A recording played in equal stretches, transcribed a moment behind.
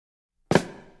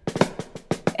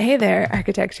Hey there,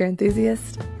 architecture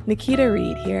enthusiast. Nikita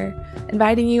Reed here,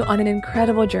 inviting you on an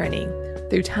incredible journey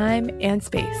through time and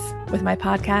space with my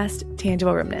podcast,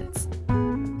 Tangible Remnants.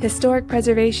 Historic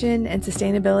preservation and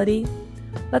sustainability?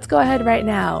 Let's go ahead right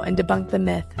now and debunk the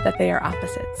myth that they are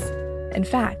opposites. In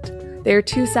fact, they are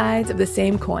two sides of the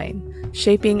same coin,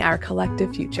 shaping our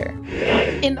collective future.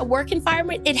 In a work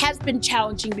environment, it has been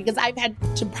challenging because I've had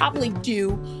to probably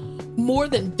do more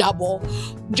than double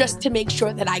just to make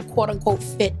sure that I quote unquote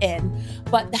fit in.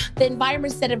 But the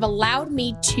environments that have allowed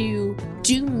me to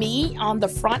do me on the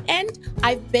front end,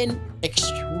 I've been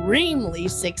extremely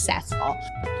successful.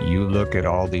 You look at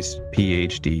all these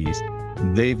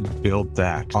PhDs, they've built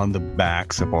that on the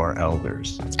backs of our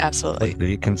elders. Absolutely.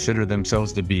 They consider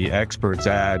themselves to be experts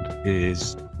at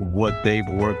is what they've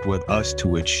worked with us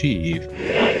to achieve.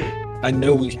 I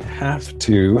know we have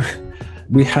to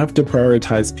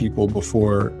prioritize people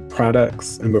before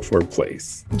products and before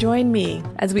place. Join me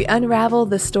as we unravel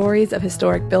the stories of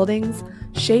historic buildings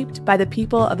shaped by the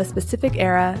people of a specific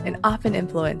era and often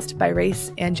influenced by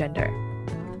race and gender.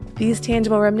 These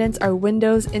tangible remnants are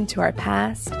windows into our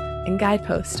past and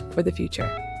guideposts for the future.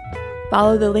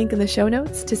 Follow the link in the show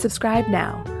notes to subscribe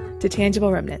now to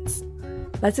Tangible Remnants.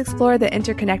 Let's explore the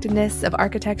interconnectedness of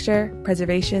architecture,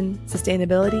 preservation,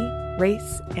 sustainability,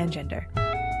 race, and gender.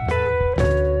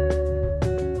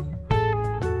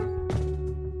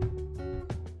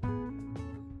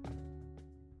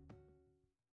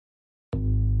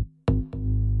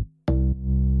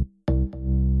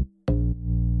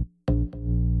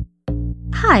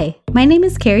 Hi, my name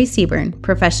is Carrie Seaburn,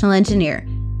 professional engineer,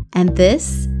 and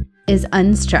this is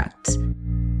Unstruct.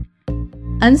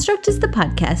 Unstruct is the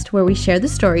podcast where we share the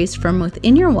stories from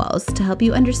within your walls to help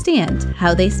you understand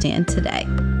how they stand today.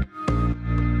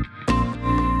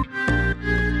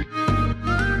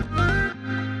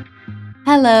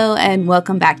 Hello and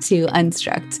welcome back to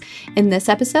Unstruct. In this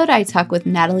episode, I talk with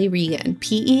Natalie Regan,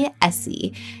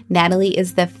 PESE. Natalie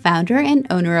is the founder and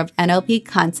owner of NLP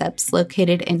Concepts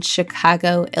located in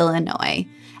Chicago, Illinois.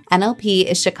 NLP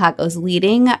is Chicago's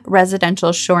leading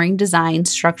residential shoring design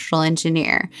structural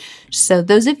engineer. So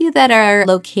those of you that are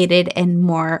located in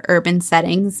more urban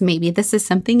settings, maybe this is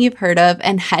something you've heard of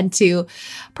and had to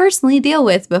personally deal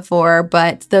with before,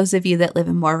 but those of you that live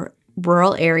in more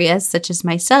rural areas, such as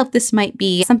myself, this might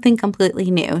be something completely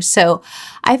new. So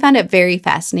I found it very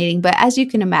fascinating. But as you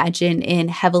can imagine, in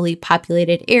heavily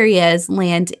populated areas,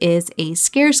 land is a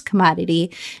scarce commodity,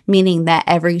 meaning that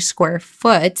every square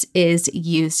foot is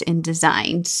used in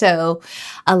design. So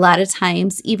a lot of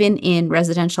times, even in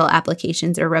residential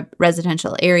applications or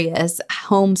residential areas,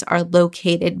 homes are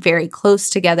located very close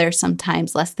together,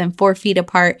 sometimes less than 4 feet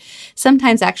apart,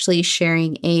 sometimes actually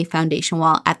sharing a foundation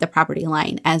wall at the property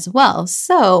line as well.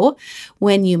 So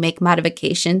when you make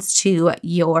modifications to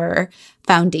your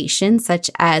foundation, such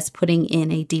as putting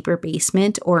in a deeper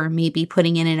basement or maybe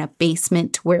putting in a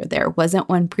basement where there wasn't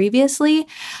one previously,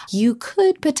 you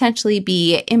could potentially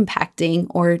be impacting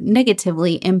or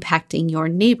negatively impacting your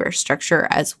neighbor structure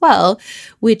as well,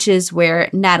 which is where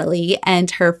Natalie and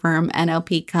her firm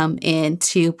NLP come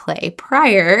into play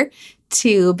prior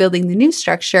to building the new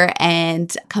structure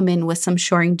and come in with some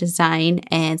shoring design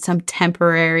and some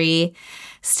temporary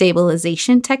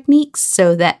stabilization techniques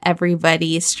so that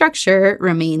everybody's structure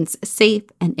remains safe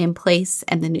and in place,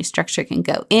 and the new structure can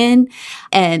go in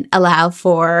and allow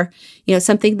for,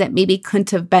 something that maybe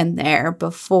couldn't have been there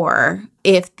before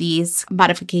if these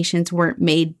modifications weren't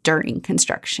made during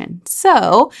construction.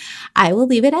 So I will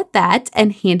leave it at that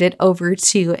and hand it over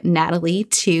to Natalie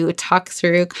to talk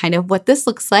through kind of what this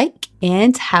looks like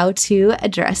and how to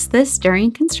address this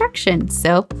during construction.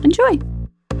 So enjoy.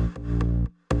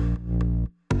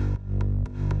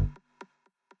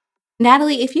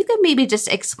 Natalie, if you could maybe just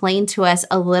explain to us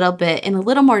a little bit in a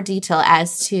little more detail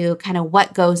as to kind of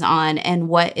what goes on and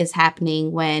what is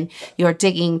happening when you're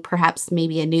digging perhaps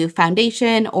maybe a new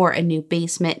foundation or a new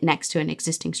basement next to an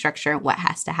existing structure and what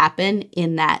has to happen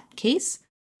in that case?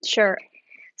 Sure.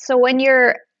 So when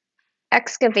you're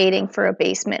excavating for a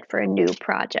basement for a new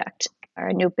project or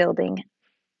a new building,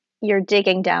 you're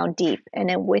digging down deep. And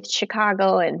then with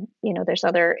Chicago and, there's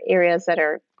other areas that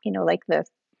are, like the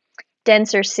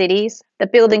denser cities, the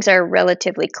buildings are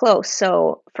relatively close.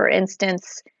 So for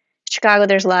instance, Chicago,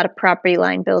 there's a lot of property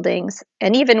line buildings.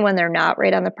 And even when they're not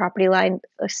right on the property line,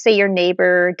 say your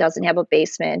neighbor doesn't have a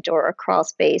basement or a crawl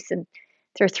space and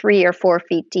they're 3 or 4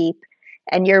 feet deep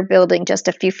and you're building just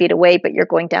a few feet away, but you're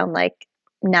going down like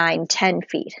 9-10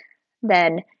 feet,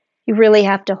 then you really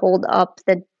have to hold up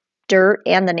the dirt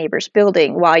and the neighbor's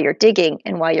building while you're digging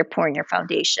and while you're pouring your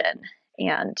foundation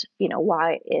and,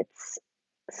 why it's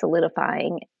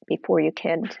solidifying before you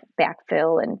can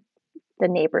backfill and the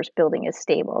neighbor's building is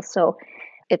stable. So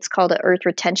it's called an earth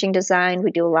retention design.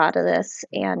 We do a lot of this,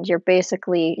 and you're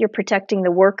protecting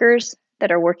the workers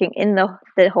that are working in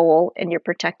the hole, and you're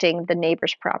protecting the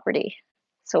neighbor's property,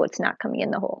 so it's not coming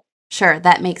in the hole. Sure,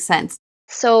 that makes sense.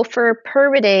 So for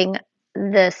permitting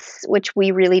this, which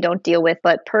we really don't deal with,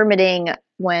 but permitting,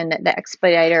 when the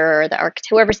expediter or the architect,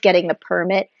 whoever's getting the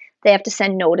permit, they have to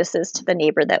send notices to the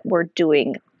neighbor that we're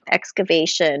doing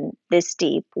excavation this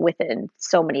deep within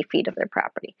so many feet of their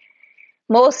property.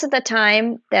 Most of the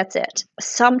time, that's it.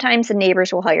 Sometimes the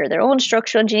neighbors will hire their own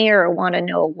structural engineer or want to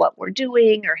know what we're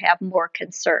doing or have more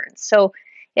concerns. So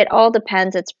it all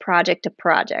depends. It's project to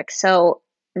project. So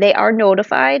they are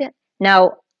notified.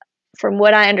 Now, from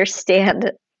what I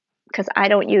understand, because I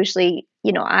don't usually,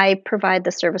 I provide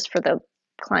the service for the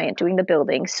client doing the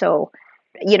building. So,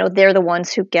 they're the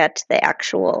ones who get the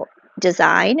actual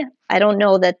design. I don't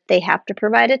know that they have to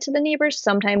provide it to the neighbors.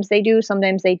 Sometimes they do,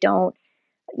 sometimes they don't.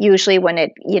 Usually when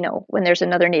when there's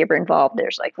another neighbor involved,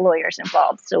 there's like lawyers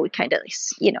involved. So we kind of,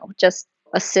 just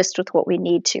assist with what we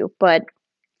need to. But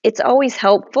it's always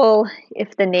helpful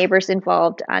if the neighbor's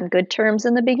involved on good terms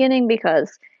in the beginning,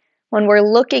 because when we're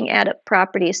looking at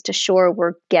properties to shore,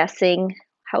 we're guessing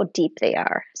how deep they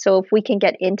are. So if we can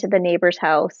get into the neighbor's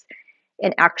house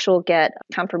and get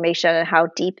confirmation on how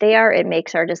deep they are, it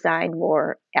makes our design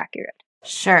more accurate.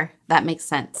 Sure, that makes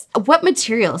sense. What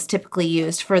materials typically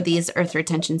used for these earth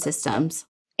retention systems?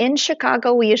 In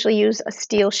Chicago, we usually use a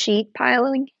steel sheet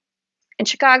piling. In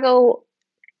Chicago,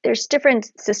 there's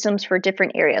different systems for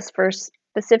different areas. For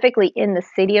specifically in the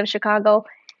city of Chicago,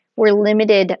 we're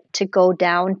limited to go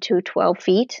down to 12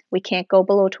 feet. We can't go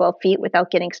below 12 feet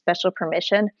without getting special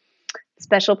permission.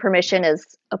 Special permission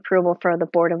is approval for the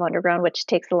Board of Underground, which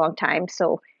takes a long time.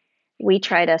 So we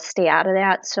try to stay out of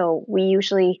that. So we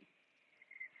usually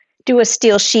do a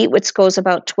steel sheet, which goes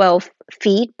about 12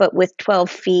 feet, but with 12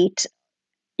 feet,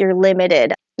 you're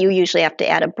limited. You usually have to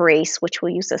add a brace, which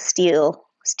we'll use a steel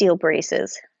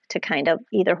braces to kind of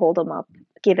either hold them up,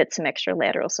 give it some extra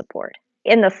lateral support.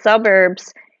 In the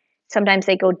suburbs, sometimes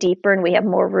they go deeper and we have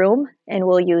more room, and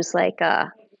we'll use like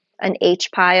an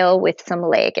H pile with some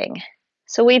lagging.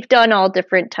 So we've done all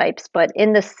different types, but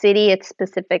in the city, it's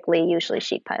specifically usually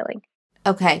sheet piling.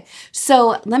 Okay,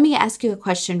 so let me ask you a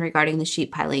question regarding the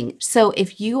sheet piling. So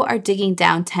if you are digging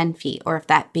down 10 feet, or if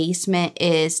that basement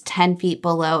is 10 feet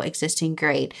below existing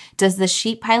grade, does the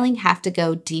sheet piling have to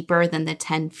go deeper than the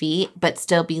 10 feet, but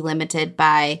still be limited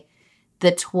by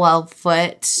the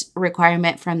 12-foot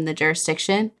requirement from the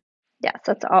jurisdiction? Yes,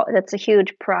 that's a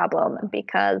huge problem,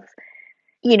 because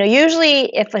usually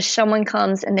if someone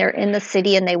comes and they're in the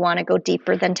city and they want to go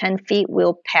deeper than 10 feet,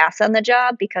 we'll pass on the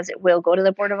job because it will go to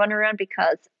the Board of Underground.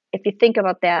 Because if you think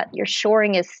about that, your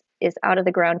shoring is out of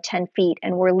the ground 10 feet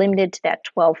and we're limited to that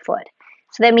 12 foot.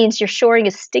 So that means your shoring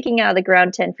is sticking out of the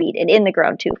ground 10 feet and in the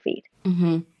ground 2 feet.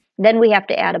 Mm-hmm. Then we have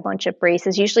to add a bunch of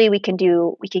braces. Usually we can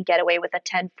get away with a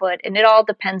 10 foot, and it all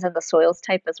depends on the soils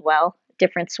type as well.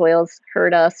 Different soils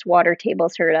hurt us, water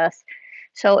tables hurt us.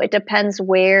 So it depends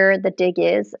where the dig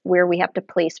is, where we have to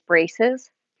place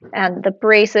braces. And the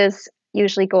braces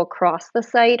usually go across the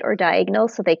site or diagonal,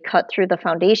 so they cut through the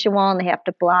foundation wall and they have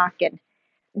to block, and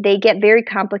they get very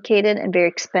complicated and very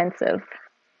expensive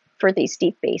for these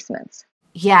deep basements.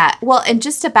 Yeah. Well, and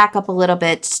just to back up a little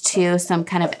bit to some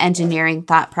kind of engineering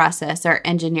thought process or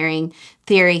engineering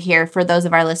theory here for those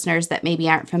of our listeners that maybe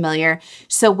aren't familiar.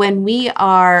 So when we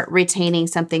are retaining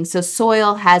something, so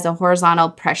soil has a horizontal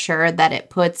pressure that it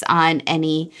puts on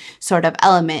any sort of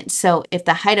element. So if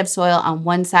the height of soil on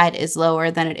one side is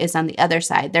lower than it is on the other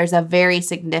side, there's a very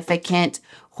significant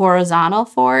horizontal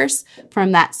force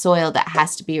from that soil that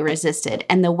has to be resisted.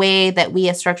 And the way that we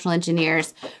as structural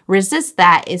engineers resist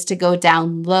that is to go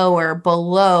down lower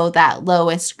below that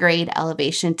lowest grade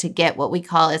elevation to get what we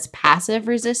call as passive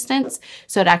resistance.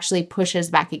 So it actually pushes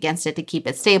back against it to keep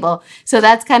it stable. So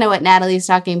that's kind of what Natalie's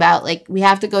talking about. Like, we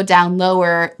have to go down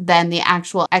lower than the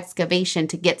actual excavation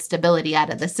to get stability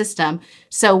out of the system.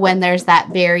 So when there's that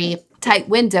very tight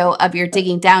window of you're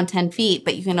digging down 10 feet,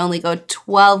 but you can only go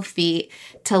 12 feet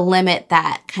to limit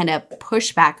that kind of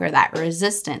pushback or that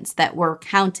resistance that we're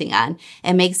counting on.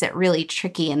 It makes it really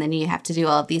tricky. And then you have to do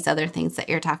all of these other things that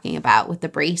you're talking about with the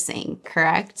bracing,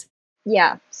 correct?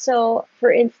 Yeah. So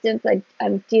for instance,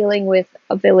 I'm dealing with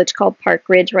a village called Park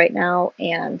Ridge right now,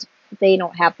 and they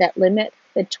don't have that limit,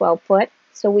 the 12 foot.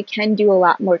 So we can do a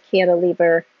lot more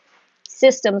cantilever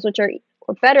systems, which are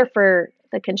better for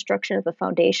the construction of the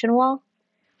foundation wall,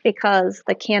 because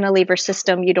the cantilever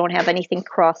system, you don't have anything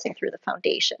crossing through the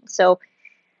foundation. So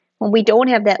when we don't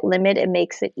have that limit, it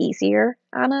makes it easier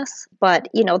on us. But,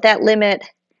 that limit,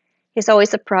 is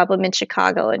always a problem in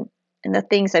Chicago, and the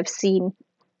things I've seen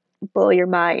blow your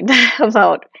mind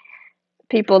about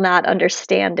people not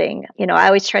understanding. I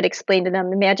always try to explain to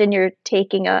them, imagine you're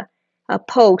taking a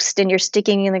post and you're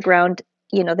sticking in the ground.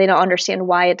 They don't understand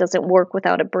why it doesn't work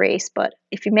without a brace. But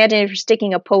if you imagine if you're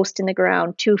sticking a post in the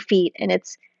ground 2 feet and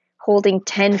it's holding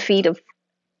 10 feet of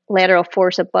lateral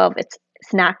force above, it's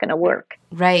not going to work.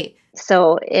 Right.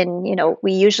 So,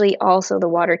 we usually also, the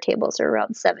water tables are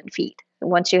around 7 feet.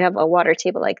 Once you have a water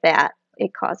table like that,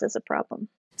 it causes a problem.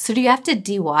 So do you have to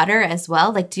dewater as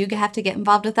well? Like, do you have to get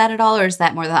involved with that at all, or is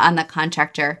that more on the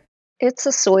contractor? It's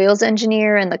a soils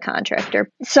engineer and the contractor.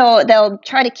 So they'll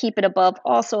try to keep it above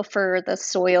also for the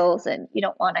soils, and you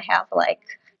don't want to have like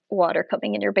water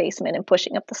coming in your basement and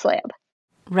pushing up the slab.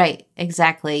 Right,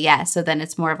 exactly. Yeah. So then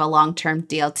it's more of a long-term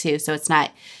deal too. So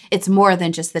it's more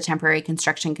than just the temporary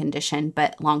construction condition,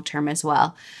 but long-term as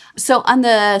well. So on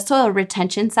the soil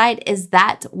retention side, is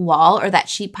that wall or that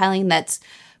sheet piling that's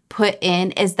put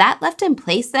in, is that left in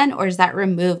place then, or is that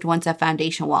removed once a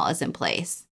foundation wall is in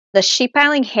place? The sheet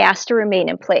piling has to remain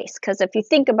in place because if you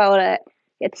think about it,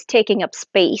 it's taking up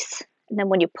space. And then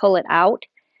when you pull it out,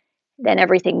 then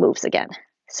everything moves again.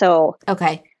 So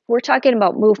Okay. we're talking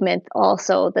about movement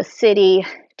also. The city,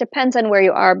 depends on where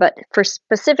you are, but for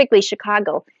specifically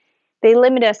Chicago, they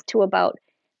limit us to about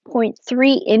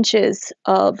 0.3 inches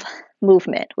of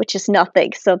movement, which is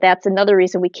nothing. So that's another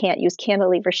reason we can't use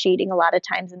cantilever sheeting a lot of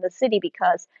times in the city,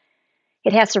 because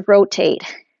it has to rotate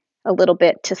a little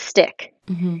bit to stick.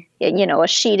 Mm-hmm. A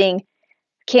sheeting,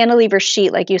 cantilever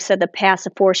sheet, like you said, the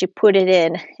passive force, you put it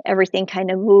in, everything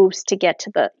kind of moves to get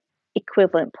to the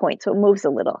equivalent point. So it moves a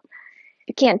little.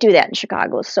 You can't do that in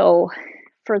Chicago. So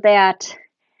for that,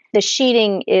 the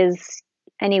sheeting is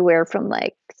anywhere from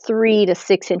like 3 to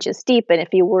 6 inches deep. And if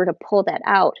you were to pull that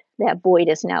out, that void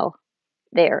is now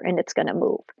there and it's going to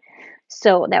move.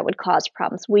 So that would cause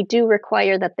problems. We do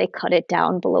require that they cut it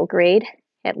down below grade,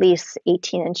 at least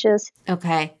 18 inches.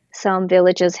 Okay. Some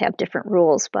villages have different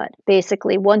rules, but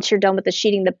basically once you're done with the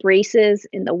sheeting, the braces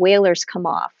and the whalers come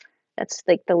off. That's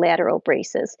like the lateral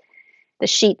braces. The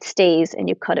sheet stays and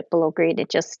you cut it below grade. It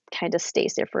just kind of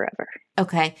stays there forever.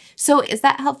 Okay. So is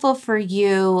that helpful for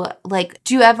you? Like,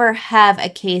 do you ever have a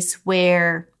case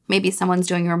where maybe someone's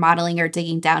doing remodeling or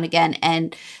digging down again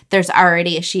and there's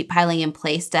already a sheet piling in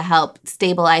place to help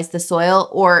stabilize the soil?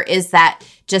 Or is that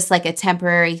just like a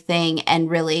temporary thing and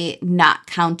really not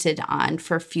counted on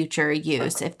for future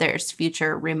use if there's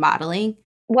future remodeling?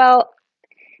 Well,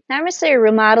 not necessarily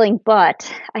remodeling,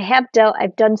 but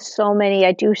I've done so many,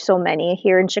 I do so many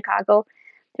here in Chicago.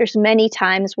 There's many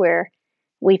times where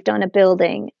we've done a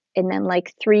building and then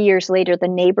like 3 years later, the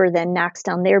neighbor then knocks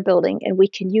down their building and we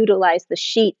can utilize the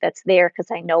sheet that's there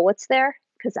because I know what's there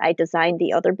because I designed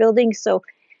the other building. So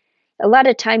a lot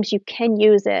of times you can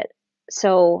use it.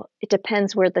 So it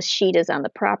depends where the sheet is on the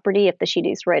property. If the sheet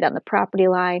is right on the property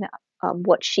line,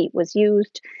 what sheet was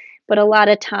used. But a lot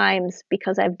of times,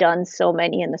 because I've done so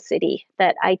many in the city,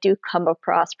 that I do come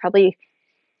across probably,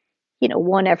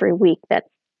 one every week that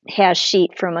has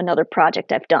sheet from another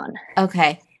project I've done.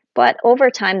 Okay. But over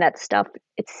time, that stuff,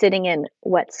 it's sitting in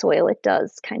wet soil. It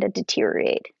does kind of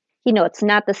deteriorate. It's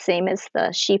not the same as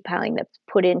the sheet piling that's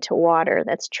put into water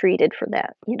that's treated for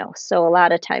that, So a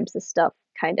lot of times the stuff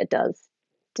kind of does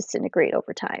disintegrate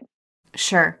over time.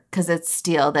 Sure. Because it's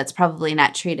steel that's probably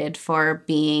not treated for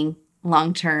being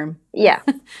long-term. Yeah,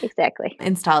 exactly.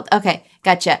 Installed. Okay,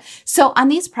 gotcha. So on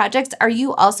these projects, are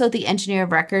you also the engineer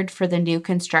of record for the new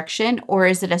construction, or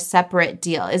is it a separate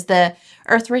deal? Is the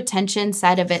earth retention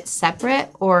side of it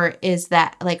separate, or is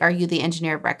that are you the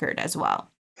engineer of record as well?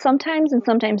 Sometimes and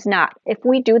sometimes not. If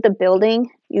we do the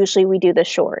building, usually we do the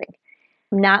shoring.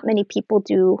 Not many people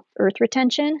do earth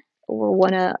retention.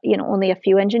 We're only a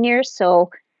few engineers. So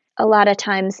a lot of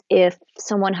times if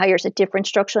someone hires a different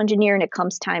structural engineer and it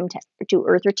comes time to do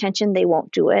earth retention, they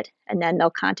won't do it. And then they'll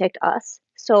contact us.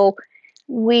 So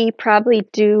we probably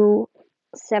do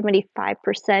 75%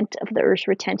 of the earth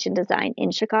retention design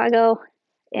in Chicago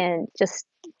and just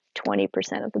 20%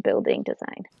 of the building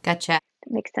design. Gotcha.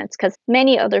 That makes sense because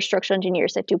many other structural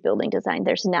engineers that do building design,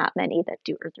 there's not many that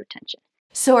do earth retention.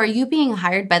 So are you being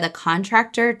hired by the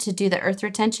contractor to do the earth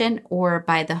retention or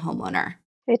by the homeowner?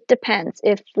 It depends.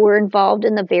 If we're involved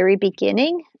in the very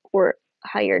beginning, we're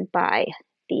hired by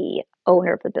the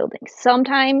owner of the building.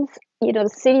 Sometimes, the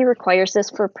city requires this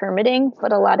for permitting,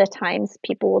 but a lot of times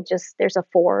people will there's a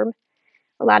form.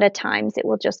 A lot of times it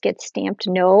will just get stamped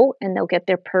no, and they'll get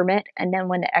their permit. And then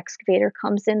when the excavator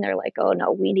comes in, they're like, oh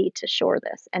no, we need to shore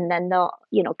this. And then they'll,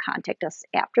 contact us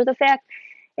after the fact.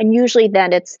 And usually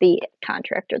then it's the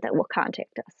contractor that will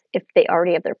contact us if they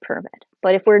already have their permit.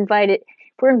 But if we're invited,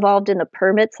 If we're involved in the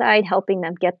permit side, helping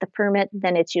them get the permit,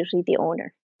 then it's usually the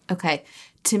owner. Okay.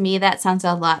 To me, that sounds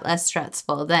a lot less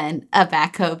stressful than a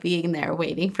backhoe being there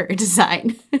waiting for a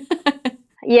design.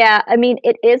 Yeah, I mean,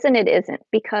 it is and it isn't,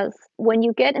 because when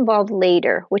you get involved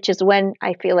later, which is when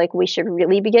I feel like we should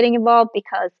really be getting involved,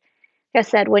 because like I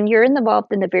said, when you're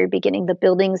involved in the very beginning, the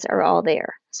buildings are all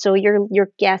there. So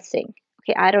you're guessing.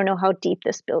 Okay, I don't know how deep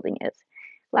this building is.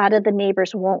 A lot of the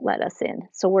neighbors won't let us in.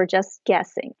 So we're just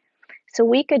guessing. So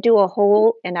we could do a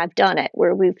whole, and I've done it,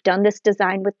 where we've done this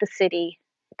design with the city,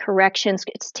 corrections.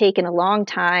 It's taken a long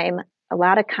time, a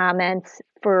lot of comments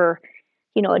for,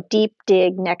 a deep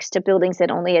dig next to buildings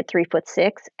that only had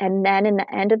 3'6". And then in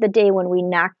the end of the day, when we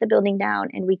knock the building down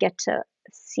and we get to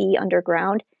see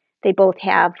underground, they both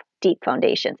have deep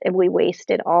foundations, and we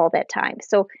wasted all that time.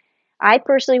 So I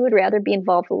personally would rather be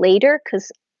involved later,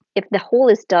 because if the hole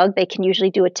is dug, they can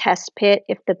usually do a test pit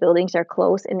if the buildings are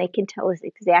close, and they can tell us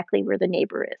exactly where the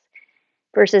neighbor is,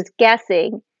 versus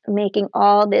guessing, making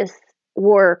all this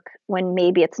work when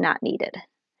maybe it's not needed.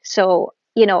 So,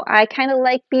 I kind of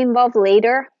like being involved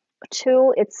later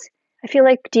too. I feel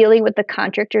like dealing with the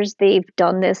contractors, they've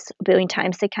done this a billion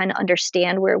times. They kind of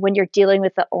understand where when you're dealing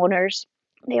with the owners,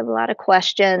 they have a lot of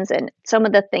questions and some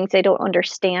of the things they don't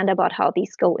understand about how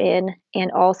these go in.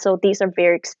 And also, these are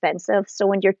very expensive. So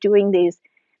when you're doing these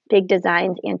big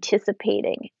designs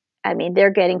anticipating, I mean, they're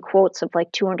getting quotes of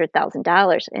like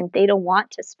 $200,000, and they don't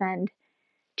want to spend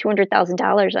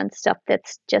 $200,000 on stuff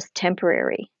that's just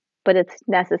temporary, but it's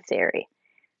necessary.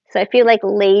 So I feel like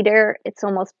later it's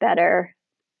almost better,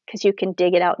 because you can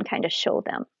dig it out and kind of show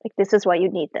them, like, this is why you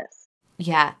need this.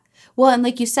 Yeah. Well, and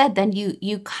like you said, then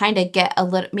you kind of get a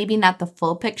little, maybe not the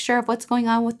full picture of what's going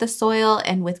on with the soil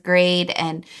and with grade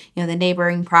and, the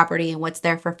neighboring property and what's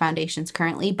there for foundations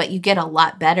currently, but you get a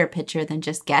lot better picture than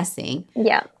just guessing.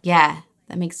 Yeah. Yeah,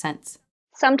 that makes sense.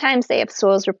 Sometimes they have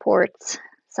soils reports,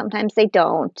 sometimes they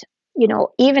don't.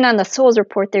 Even on the soils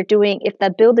report, they're doing, if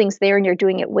the building's there and you're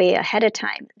doing it way ahead of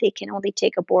time, they can only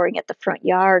take a boring at the front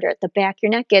yard or at the back.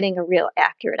 You're not getting a real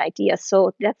accurate idea.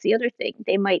 So that's the other thing.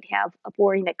 They might have a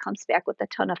boring that comes back with a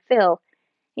ton of fill,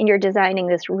 and you're designing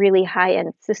this really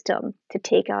high-end system to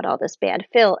take out all this bad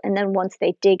fill. And then once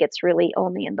they dig, it's really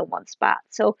only in the one spot.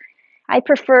 So I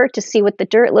prefer to see what the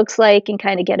dirt looks like and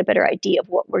kind of get a better idea of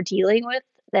what we're dealing with.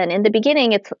 Then in the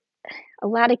beginning, it's a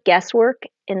lot of guesswork.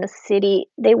 In the city,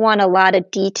 they want a lot of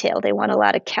detail. They want a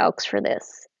lot of calcs for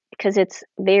this, because it's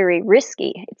very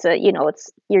risky.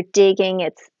 You're digging.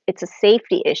 It's a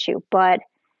safety issue. But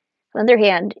on the other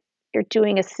hand, you're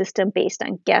doing a system based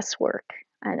on guesswork,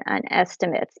 on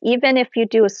estimates. Even if you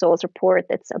do a soils report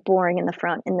that's a boring in the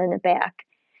front and then the back,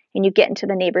 and you get into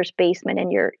the neighbor's basement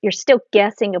and you're still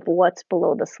guessing of what's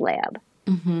below the slab.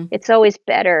 Mm-hmm. It's always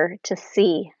better to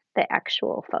see the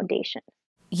actual foundation.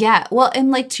 Yeah. Well,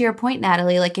 and like to your point,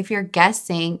 Natalie, like if you're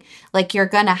guessing, like you're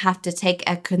going to have to take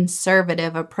a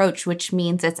conservative approach, which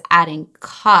means it's adding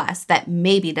cost that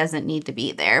maybe doesn't need to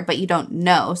be there, but you don't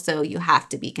know. So you have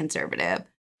to be conservative.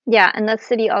 Yeah. And the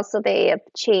city also, they have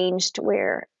changed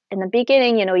where in the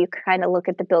beginning, you kind of look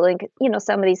at the building,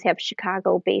 some of these have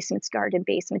Chicago basements, garden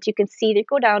basements. You can see they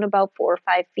go down about 4 or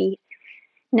 5 feet.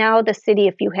 Now the city,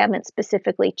 if you haven't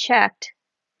specifically checked,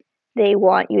 they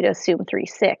want you to assume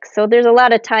 3.6. So there's a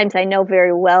lot of times I know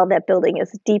very well that building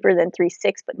is deeper than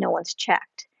 3.6, but no one's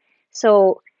checked.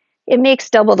 So it makes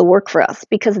double the work for us,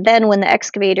 because then when the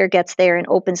excavator gets there and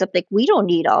opens up, like, we don't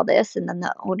need all this. And then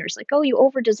the owner's like, oh, you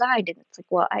over-designed. And it's like,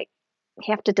 well, I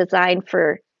have to design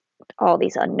for all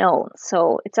these unknowns.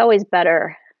 So it's always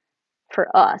better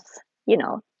for us,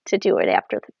 to do it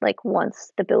after, like,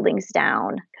 once the building's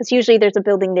down. Because usually there's a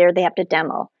building there they have to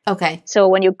demo. Okay. So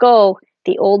when you go,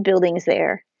 the old building's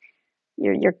there.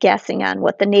 You're guessing on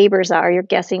what the neighbors are. You're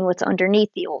guessing what's underneath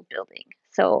the old building.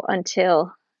 So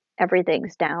until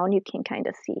everything's down, you can kind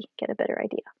of get a better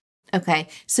idea. Okay.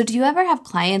 So do you ever have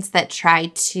clients that try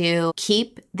to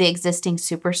keep the existing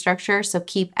superstructure, so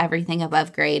keep everything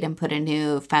above grade and put a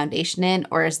new foundation in,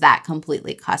 or is that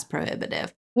completely cost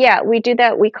prohibitive? Yeah, we do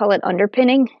that. We call it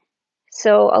underpinning.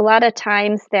 So a lot of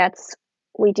times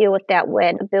we deal with that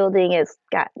when a building has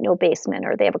got no basement,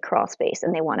 or they have a crawl space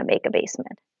and they want to make a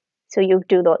basement. So you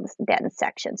do that in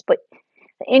sections. But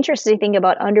the interesting thing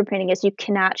about underpinning is you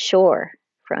cannot shore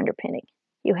for underpinning.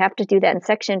 You have to do that in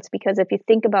sections, because if you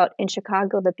think about in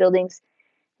Chicago, the buildings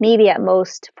maybe at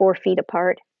most 4 feet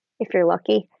apart, if you're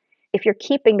lucky. If you're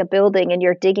keeping the building and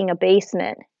you're digging a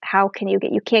basement, how can you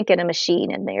can't get a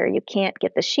machine in there. You can't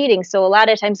get the sheeting. So a lot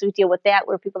of times we deal with that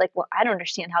where people are like, well, I don't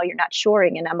understand how you're not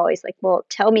shoring. And I'm always like, well,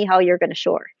 tell me how you're going to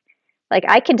shore. Like,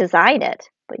 I can design it,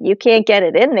 but you can't get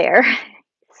it in there.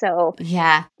 So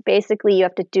Yeah. basically you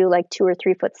have to do like 2 or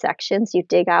 3 foot sections. You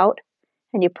dig out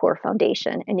and you pour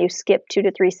foundation, and you skip 2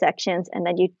 to 3 sections, and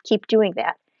then you keep doing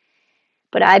that.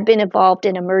 But I've been involved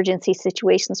in emergency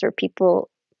situations where people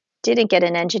didn't get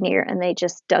an engineer and they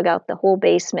just dug out the whole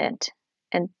basement,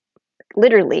 and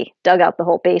literally dug out the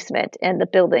whole basement, and the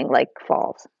building like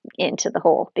falls into the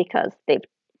hole because they've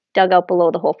dug out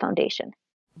below the whole foundation.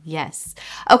 Yes.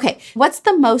 Okay. What's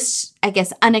the most, I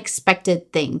guess,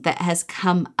 unexpected thing that has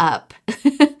come up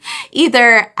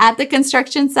either at the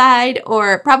construction side,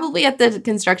 or probably at the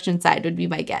construction side would be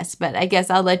my guess, but I guess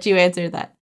I'll let you answer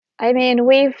that. I mean,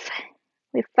 we've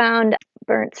found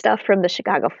burnt stuff from the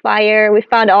Chicago fire. We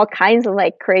found all kinds of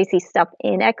like crazy stuff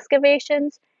in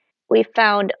excavations. We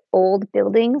found old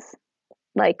buildings,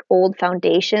 like old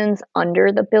foundations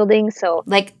under the building. So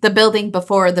Like the building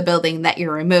before the building that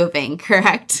you're removing,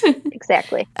 correct?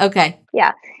 exactly. Okay.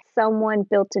 Yeah. Someone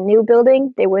built a new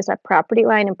building. There was a property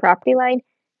line and property line,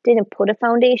 didn't put a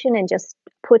foundation and just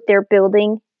put their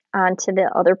building onto the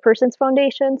other person's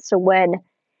foundation. So when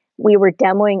we were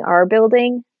demoing our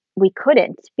building, we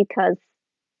couldn't because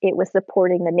it was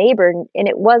supporting the neighbor. And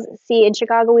it was, see, in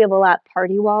Chicago, we have a lot of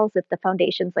party walls if the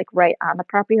foundation's like right on the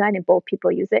property line and both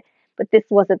people use it. But this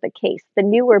wasn't the case. The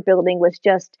newer building was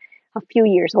just a few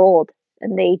years old,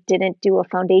 and they didn't do a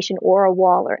foundation or a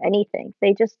wall or anything.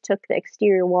 They just took the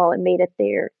exterior wall and made it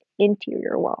their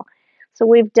interior wall. So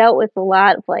we've dealt with a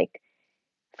lot of like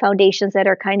foundations that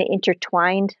are kind of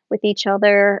intertwined with each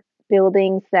other,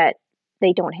 buildings that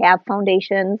they don't have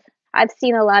foundations. I've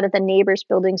seen a lot of the neighbors'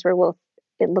 buildings where, well,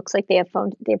 it looks like they have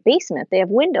found their basement, they have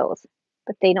windows,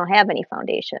 but they don't have any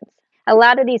foundations. A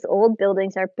lot of these old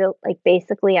buildings are built like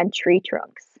basically on tree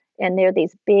trunks, and they're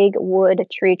these big wood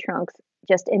tree trunks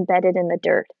just embedded in the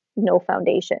dirt, no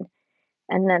foundation.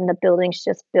 And then the building's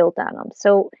just built on them.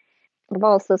 So I've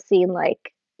also seen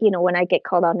like, when I get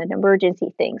called on an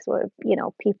emergency things where,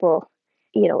 people,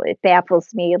 it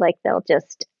baffles me. Like they'll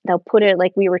put it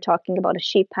like we were talking about a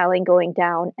sheet piling going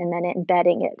down and then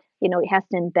embedding it. It has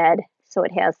to embed so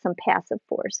it has some passive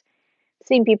force.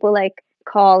 Seen people like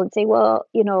call and say, well,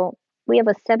 we have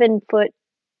a 7-foot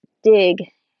dig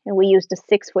and we used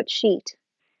a 6-foot sheet.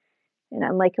 And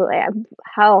I'm like,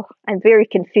 I'm very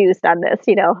confused on this,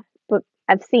 but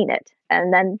I've seen it.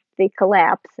 And then they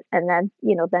collapse, and then,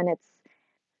 then it's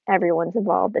everyone's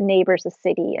involved, the neighbors, the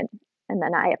city, and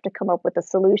then I have to come up with a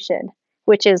solution,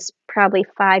 which is probably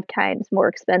 5 times more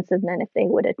expensive than if they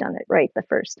would have done it right the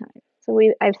first time. So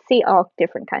I see all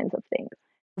different kinds of things.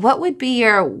 What would be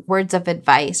your words of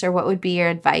advice, or what would be your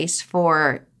advice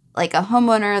for like a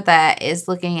homeowner that is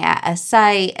looking at a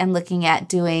site and looking at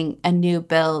doing a new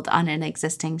build on an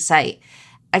existing site?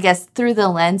 I guess through the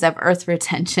lens of earth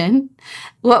retention,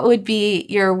 what would be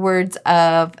your words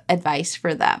of advice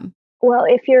for them? Well,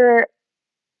 if you're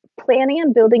planning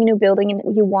on building a new building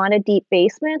and you want a deep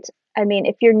basement, I mean,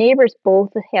 if your neighbors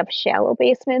both have shallow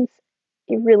basements,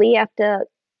 you really have to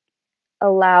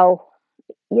allow,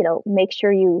 make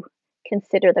sure you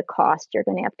consider the cost you're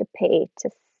going to have to pay to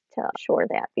shore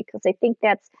that, because I think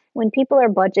that's when people are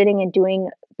budgeting and doing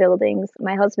buildings.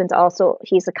 My husband's also,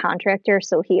 he's a contractor,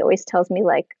 so he always tells me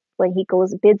like when he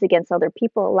goes bids against other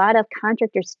people, a lot of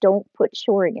contractors don't put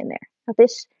shoring in there. Now,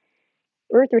 this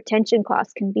earth retention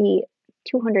cost can be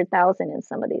 $200,000 in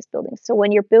some of these buildings. So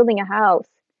when you're building a house,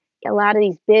 a lot of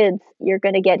these bids, you're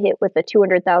going to get hit with a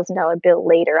 $200,000 bill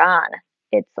later on.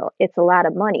 It's a lot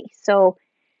of money. So,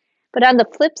 but on the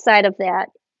flip side of that,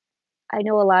 I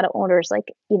know a lot of owners,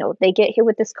 like, they get hit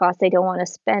with this cost. They don't want to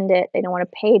spend it. They don't want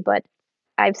to pay. But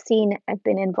I've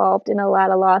been involved in a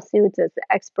lot of lawsuits as an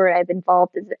expert. I've been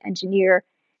involved as an engineer.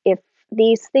 If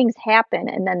these things happen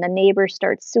and then the neighbors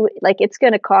start suing, like it's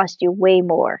going to cost you way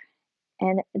more.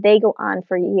 And they go on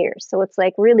for years. So it's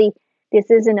like, really,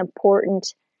 this is an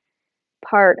important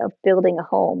part of building a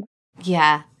home.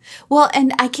 Yeah. Well,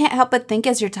 and I can't help but think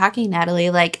as you're talking, Natalie,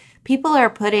 like people are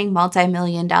putting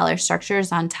multi-million-dollar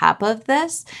structures on top of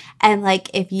this. And like,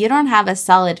 if you don't have a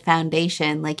solid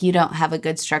foundation, like you don't have a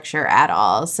good structure at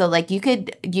all. So like you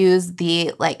could use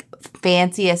the like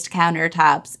fanciest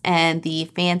countertops and the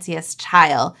fanciest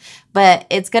tile, but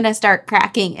it's going to start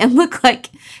cracking and look like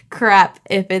crap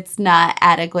if it's not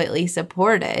adequately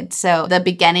supported. So the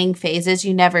beginning phases,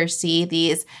 you never see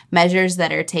these measures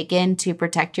that are taken to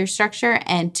protect your structure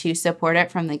and to support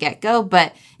it from the get-go,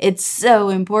 but it's so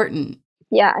important.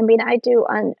 Yeah, I mean, I do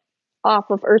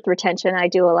off of earth retention, I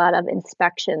do a lot of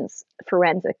inspections,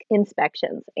 forensic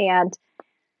inspections, and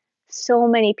so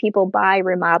many people buy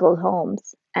remodeled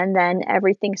homes and then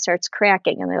everything starts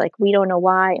cracking and they're like, we don't know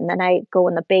why. And then I go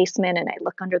in the basement and I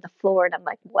look under the floor and I'm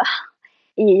like, wow,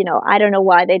 I don't know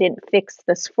why they didn't fix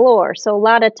this floor. So a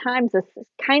lot of times this is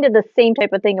kind of the same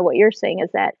type of thing of what you're saying,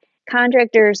 is that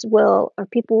contractors will, or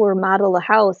people will remodel a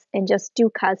house and just do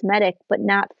cosmetic, but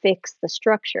not fix the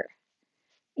structure.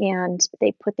 And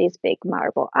they put these big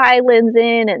marble islands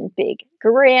in and big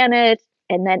granite,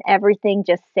 and then everything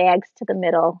just sags to the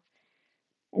middle,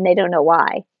 and they don't know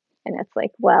why. And it's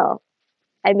like, well,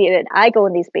 I mean, I go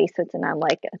in these basements and I'm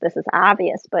like, this is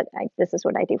obvious, but this is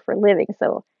what I do for a living.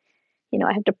 So,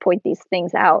 I have to point these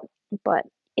things out. But,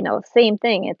 same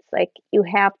thing. It's like you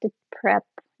have to prep,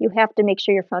 you have to make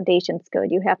sure your foundation's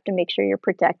good. You have to make sure you're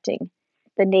protecting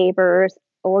the neighbors,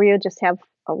 or you'll just have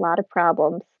a lot of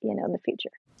problems, in the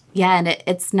future. Yeah, and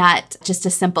it's not just a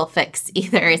simple fix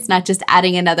either. It's not just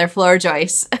adding another floor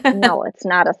joist. No, it's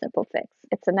not a simple fix.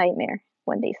 It's a nightmare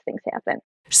when these things happen.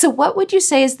 So what would you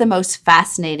say is the most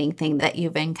fascinating thing that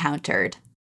you've encountered?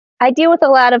 I deal with a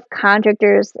lot of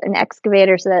contractors and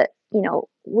excavators that,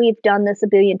 we've done this a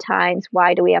billion times.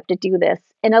 Why do we have to do this?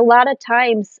 And a lot of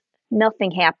times nothing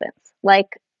happens.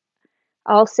 Like,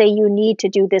 I'll say you need to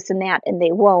do this and that, and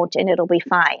they won't, and it'll be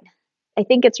fine. I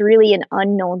think it's really an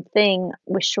unknown thing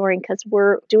with shoring because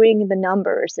we're doing the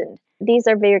numbers, and these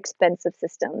are very expensive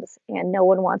systems, and no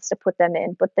one wants to put them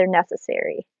in, but they're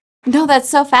necessary. No, that's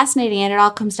so fascinating. And it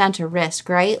all comes down to risk,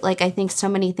 right? Like, I think so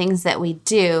many things that we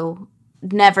do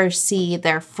never see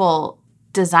their full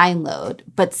design load,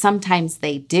 but sometimes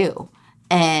they do.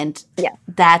 And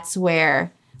that's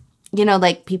where,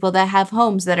 like people that have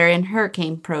homes that are in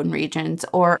hurricane prone regions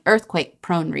or earthquake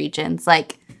prone regions,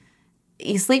 like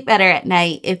you sleep better at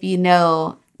night if you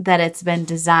know that it's been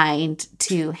designed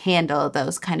to handle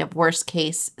those kind of worst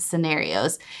case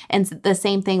scenarios. And the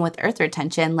same thing with earth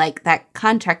retention, like that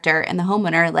contractor and the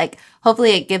homeowner, like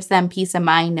hopefully it gives them peace of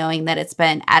mind knowing that it's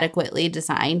been adequately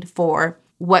designed for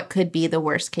what could be the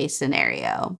worst case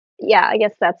scenario. Yeah, I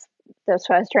guess that's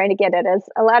what I was trying to get at. Is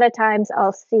a lot of times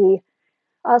I'll see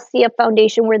a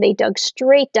foundation where they dug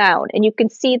straight down, and you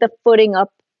can see the footing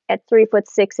up at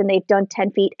 3'6", and they've done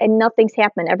 10 feet, and nothing's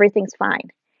happened. Everything's fine.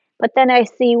 But then I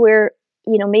see where,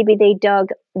 maybe they dug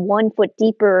 1 foot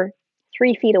deeper,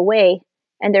 3 feet away,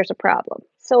 and there's a problem.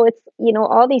 So it's,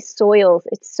 all these soils,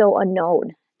 it's so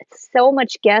unknown. It's so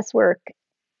much guesswork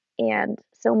and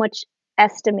so much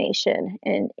estimation,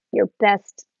 and you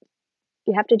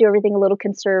have to do everything a little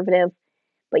conservative,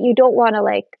 but you don't want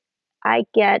to, I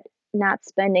get not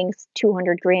spending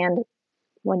 $200,000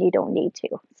 when you don't need to.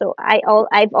 So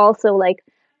I've also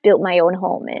built my own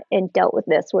home and dealt with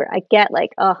this, where I get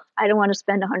I don't want to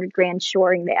spend $100,000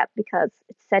 shoring that because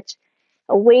it's such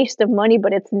a waste of money,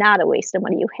 but it's not a waste of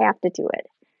money. You have to do it.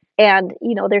 And,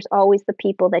 there's always the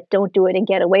people that don't do it and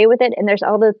get away with it. And there's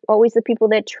always the people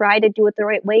that try to do it the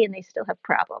right way and they still have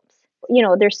problems.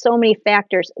 There's so many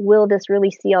factors. Will this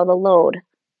really see all the load?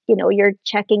 You're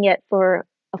checking it for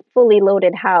a fully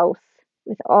loaded house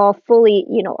with all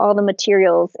the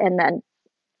materials, and then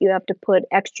you have to put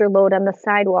extra load on the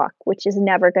sidewalk, which is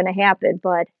never going to happen.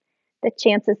 But the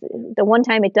chances, the one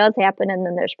time it does happen, and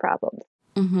then there's problems.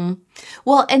 Mm-hmm.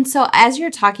 Well, and so as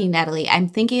you're talking, Natalie, I'm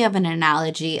thinking of an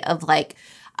analogy of like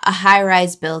a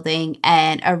high-rise building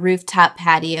and a rooftop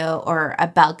patio or a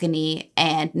balcony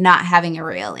and not having a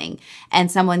railing,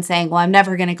 and someone saying, well, I'm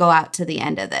never going to go out to the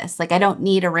end of this. Like, I don't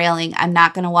need a railing. I'm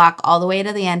not going to walk all the way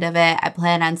to the end of it. I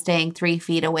plan on staying 3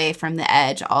 feet away from the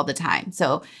edge all the time.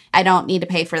 So I don't need to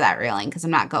pay for that railing because I'm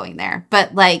not going there.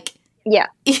 But yeah,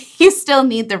 you still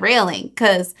need the railing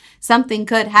because something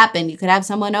could happen. You could have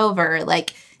someone over.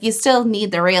 Like, you still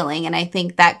need the railing. And I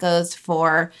think that goes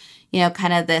for,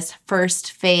 kind of this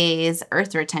first phase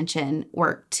earth retention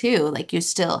work too. Like, you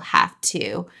still have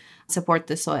to support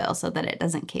the soil so that it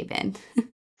doesn't cave in.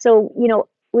 So,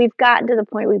 we've gotten to the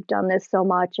point, we've done this so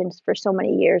much and for so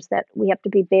many years that we have to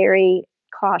be very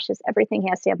cautious. Everything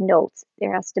has to have notes.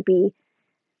 There has to be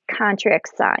contract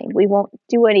signed. We won't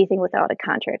do anything without a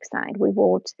contract signed. We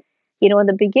won't, in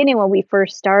the beginning when we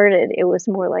first started, it was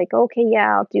more like, okay,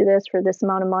 yeah, I'll do this for this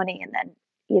amount of money. And then,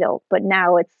 but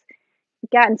now it's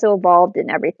gotten so evolved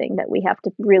in everything that we have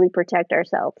to really protect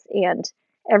ourselves, and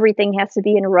everything has to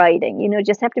be in writing.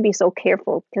 Just have to be so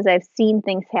careful because I've seen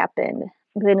things happen.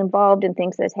 I've been involved in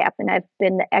things that happen. I've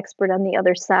been the expert on the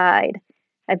other side.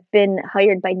 I've been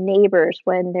hired by neighbors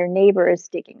when their neighbor is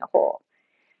digging a hole.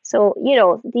 So,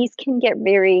 these can get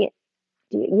very,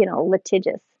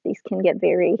 litigious. These can get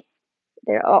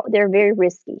they're very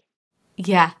risky.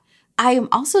 Yeah. I am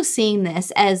also seeing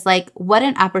this as what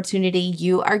an opportunity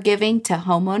you are giving to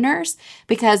homeowners,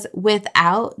 because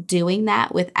without doing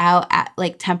that, without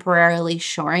temporarily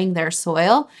shoring their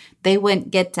soil, they wouldn't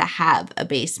get to have a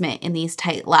basement in these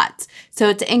tight lots. So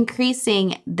it's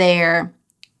increasing their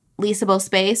leasable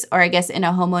space, or I guess in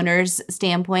a homeowner's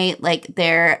standpoint, like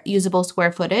their usable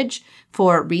square footage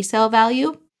for resale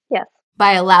value. Yes.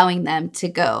 By allowing them to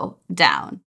go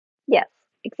down. Yes,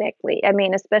 exactly. I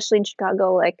mean, especially in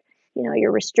Chicago, like,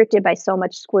 you're restricted by so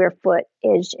much square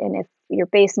footage, and if your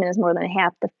basement is more than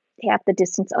half the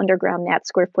distance underground, that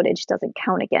square footage doesn't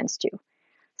count against you.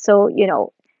 So,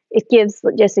 it gives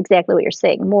just exactly what you're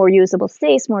saying, more usable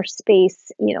space,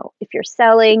 if you're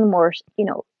selling, more,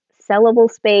 sellable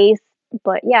space.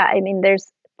 But yeah, I mean,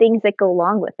 there's things that go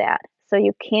along with that. So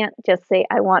you can't just say,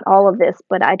 I want all of this,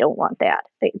 but I don't want that.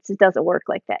 It doesn't work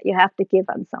like that. You have to give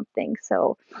on something.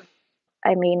 So,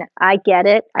 I mean, I get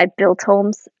it. I built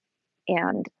homes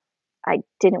and I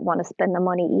didn't want to spend the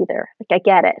money either. Like, I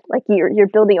get it. Like, you're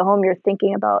building a home, you're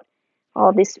thinking about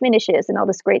all these finishes and all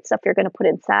this great stuff you're going to put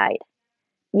inside.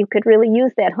 You could really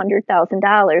use that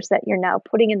 $100,000 that you're now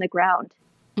putting in the ground,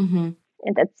 and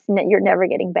you're never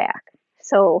getting back.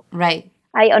 So, right.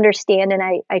 I understand, and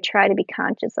I try to be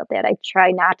conscious of that. I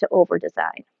try not to over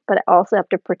design, but I also have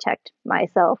to protect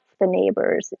myself, the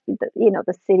neighbors,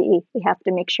 the city. We have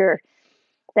to make sure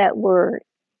that we're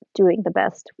doing the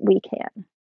best we can.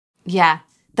 Yeah.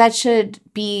 That should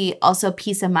be also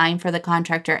peace of mind for the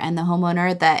contractor and the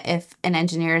homeowner, that if an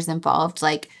engineer is involved,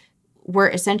 like, we're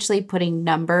essentially putting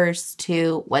numbers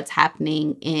to what's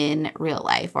happening in real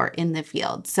life or in the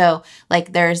field. So,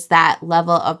 like, there's that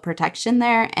level of protection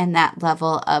there and that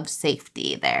level of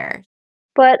safety there.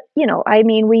 But, I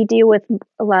mean, we deal with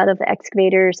a lot of the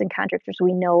excavators and contractors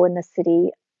we know in the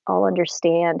city, all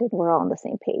understand, and we're all on the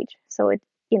same page. So,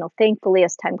 thankfully,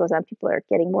 as time goes on, people are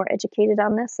getting more educated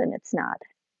on this, and it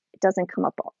doesn't come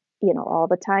up, all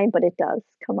the time, but it does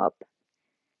come up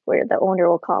where the owner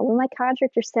will call, well, my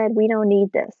contractor said we don't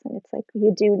need this. And it's like,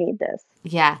 you do need this.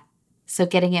 Yeah. So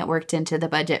getting it worked into the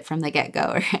budget from the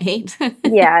get-go, right?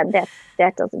 Yeah,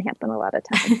 that doesn't happen a lot of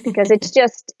times, because it's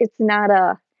not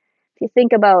if you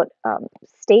think about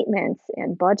statements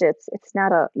and budgets, it's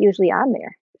not usually on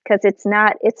there, because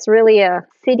it's really a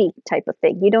city type of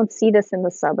thing. You don't see this in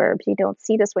the suburbs. You don't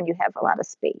see this when you have a lot of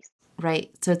space.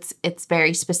 Right. So it's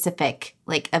very specific,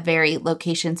 like a very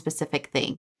location specific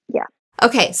thing. Yeah.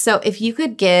 Okay, so if you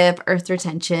could give Earth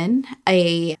Retention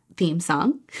a theme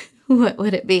song, what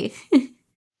would it be?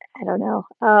 I don't know.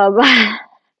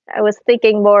 I was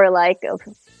thinking more like of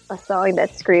a song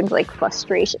that screams like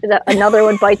frustration. Another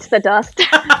one bites the dust.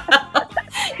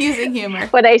 Using humor.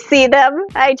 When I see them,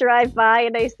 I drive by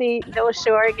and I see no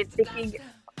shoring and thinking,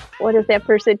 what is that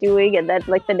person doing? And then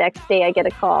like the next day I get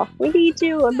a call. We need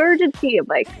you, emergency. I'm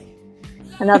like,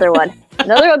 another one.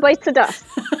 Another one bites the dust.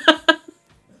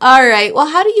 All right. Well,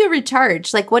 how do you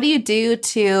recharge? Like, what do you do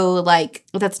to, like,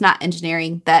 that's not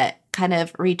engineering, that kind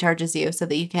of recharges you so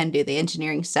that you can do the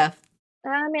engineering stuff?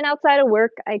 I mean, outside of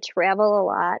work, I travel a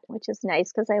lot, which is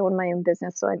nice because I own my own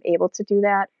business, so I'm able to do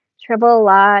that. Travel a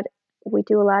lot. We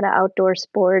do a lot of outdoor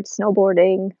sports,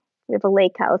 snowboarding. We have a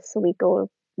lake house, so we go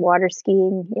water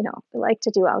skiing. We like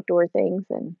to do outdoor things.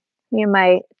 And me and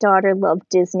my daughter love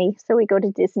Disney, so we go to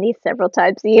Disney several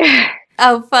times a year.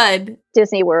 Oh, fun.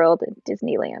 Disney World and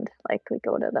Disneyland. Like, we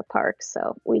go to the parks,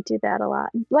 so we do that a lot.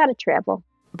 A lot of travel.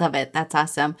 Love it. That's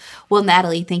awesome. Well,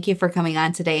 Natalie, thank you for coming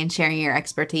on today and sharing your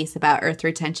expertise about earth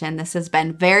retention. This has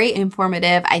been very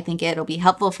informative. I think it'll be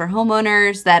helpful for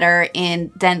homeowners that are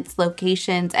in dense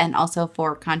locations, and also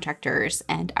for contractors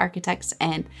and architects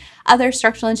and other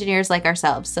structural engineers like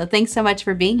ourselves. So thanks so much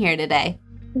for being here today.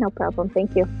 No problem.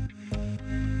 Thank you.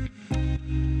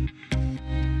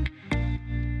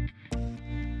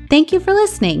 Thank you for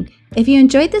listening. If you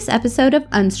enjoyed this episode of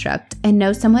Unstruct and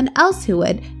know someone else who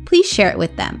would, please share it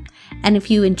with them. And if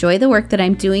you enjoy the work that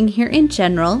I'm doing here in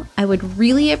general, I would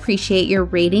really appreciate your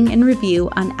rating and review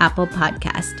on Apple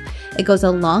Podcast. It goes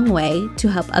a long way to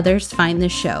help others find the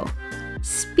show.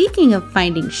 Speaking of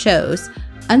finding shows,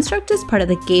 Unstruct is part of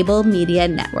the Gable Media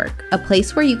Network, a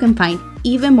place where you can find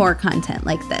even more content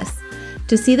like this.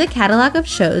 To see the catalog of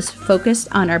shows focused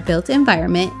on our built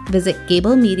environment, visit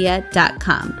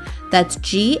gablemedia.com. That's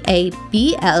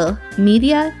GABL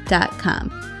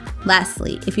media.com.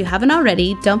 Lastly, if you haven't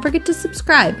already, don't forget to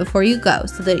subscribe before you go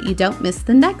so that you don't miss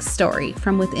the next story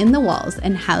from within the walls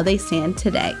and how they stand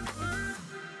today.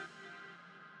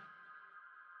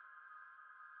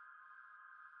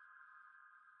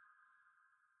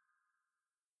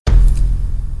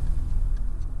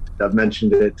 I've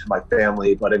mentioned it to my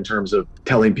family, but in terms of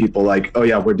telling people like, oh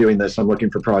yeah, we're doing this, I'm looking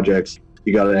for projects,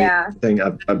 you got anything?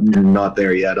 I'm not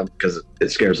there yet because it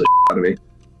scares the out of me.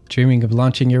 Dreaming of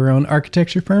launching your own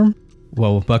architecture firm?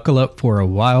 Well, buckle up for a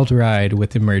wild ride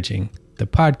with Emerging, the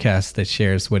podcast that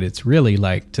shares what it's really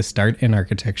like to start an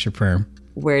architecture firm.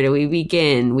 where do we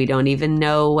begin? We don't even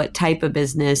know what type of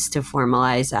business to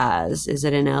formalize as. Is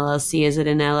it an LLC? Is it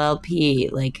an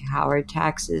LLP? Like, how are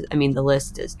taxes? I mean, the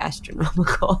list is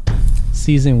astronomical.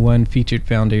 Season 1 featured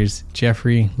founders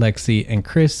Jeffrey, Lexi, and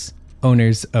Chris,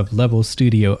 owners of Level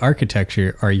Studio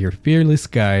Architecture, are your fearless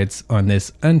guides on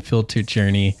this unfiltered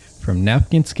journey from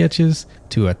napkin sketches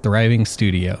to a thriving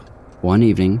studio. One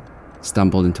evening,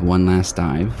 stumbled into one last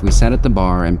dive, we sat at the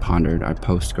bar and pondered our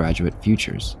postgraduate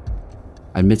futures.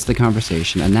 Amidst the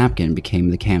conversation, a napkin became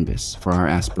the canvas for our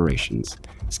aspirations,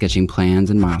 sketching plans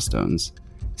and milestones,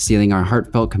 sealing our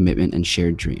heartfelt commitment and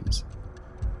shared dreams.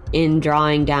 In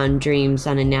drawing down dreams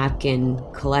on a napkin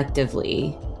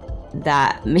collectively,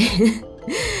 that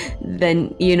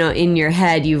then, you know, in your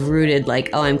head, you've rooted like,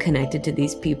 oh, I'm connected to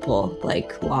these people,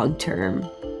 like long term.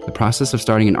 The process of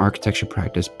starting an architecture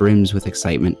practice brims with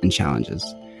excitement and challenges,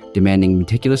 demanding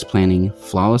meticulous planning,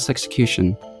 flawless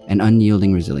execution, and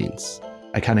unyielding resilience.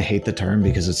 I kind of hate the term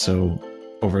because it's so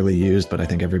overly used, but I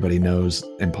think everybody knows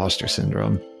imposter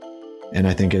syndrome. And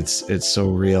I think it's so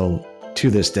real to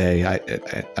this day. I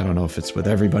don't know if it's with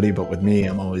everybody, but with me,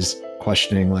 I'm always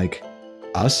questioning, like,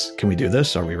 us? Can we do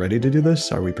this? Are we ready to do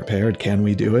this? Are we prepared? Can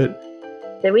we do it?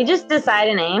 Did we just decide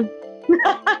a name?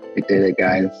 We did it,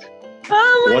 guys.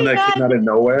 Oh my One that God. came out of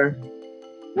nowhere.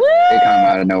 Woo! It came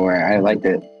out of nowhere. I liked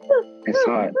it. I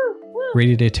saw it.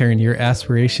 Ready to turn your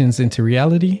aspirations into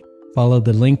reality? Follow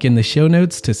the link in the show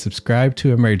notes to subscribe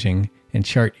to Emerging and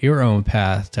chart your own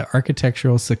path to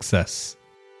architectural success.